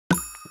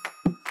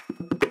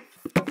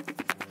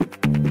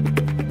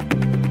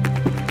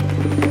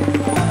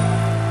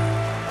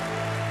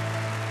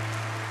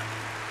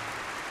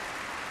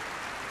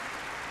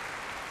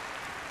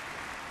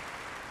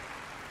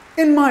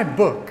In my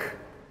book,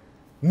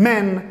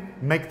 Men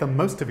Make the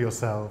Most of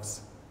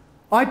Yourselves,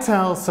 I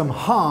tell some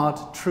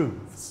hard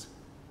truths.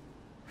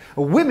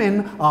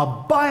 Women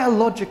are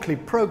biologically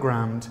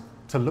programmed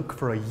to look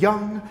for a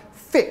young,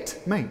 fit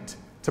mate,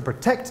 to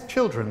protect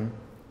children,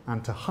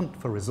 and to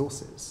hunt for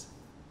resources.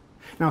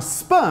 Now,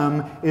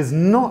 sperm is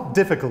not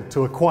difficult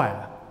to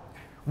acquire.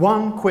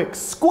 One quick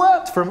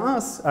squirt from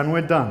us and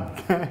we're done,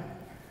 okay?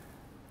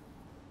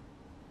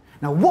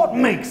 Now, what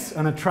makes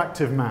an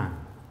attractive man?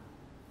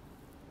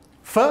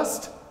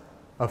 First,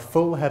 a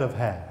full head of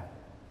hair.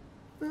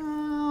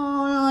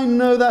 Oh, I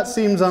know that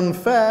seems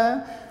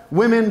unfair.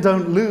 Women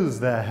don't lose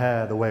their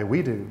hair the way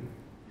we do,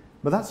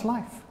 but that's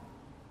life.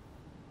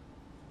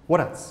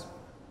 What else?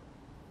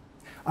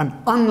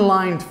 An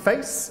unlined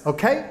face,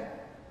 okay?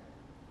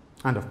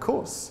 And of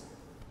course,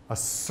 a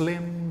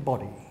slim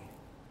body.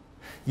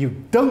 You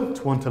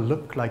don't want to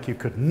look like you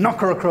could knock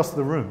her across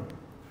the room.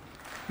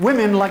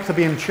 Women like to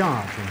be in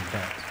charge in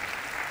bed,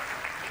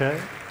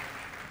 okay?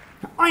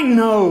 I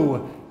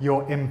know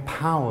you're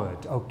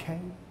empowered, okay?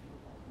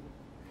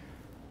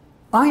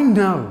 I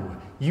know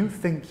you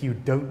think you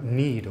don't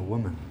need a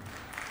woman.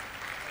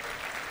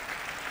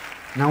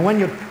 Now, when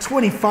you're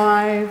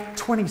 25,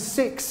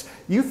 26,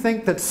 you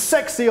think that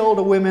sexy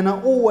older women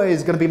are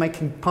always going to be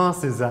making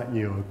passes at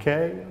you,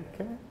 okay?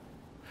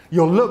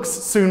 Your looks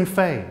soon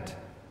fade.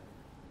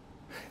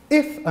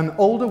 If an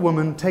older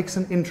woman takes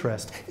an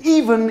interest,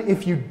 even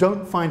if you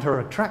don't find her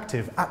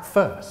attractive at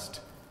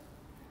first,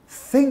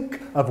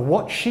 think of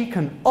what she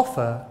can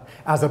offer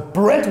as a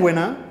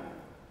breadwinner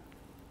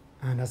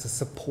and as a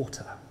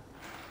supporter.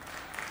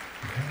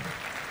 Okay?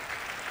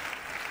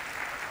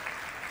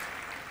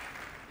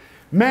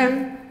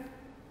 Men,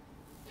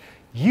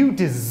 you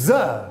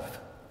deserve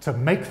to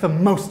make the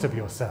most of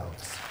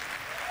yourselves.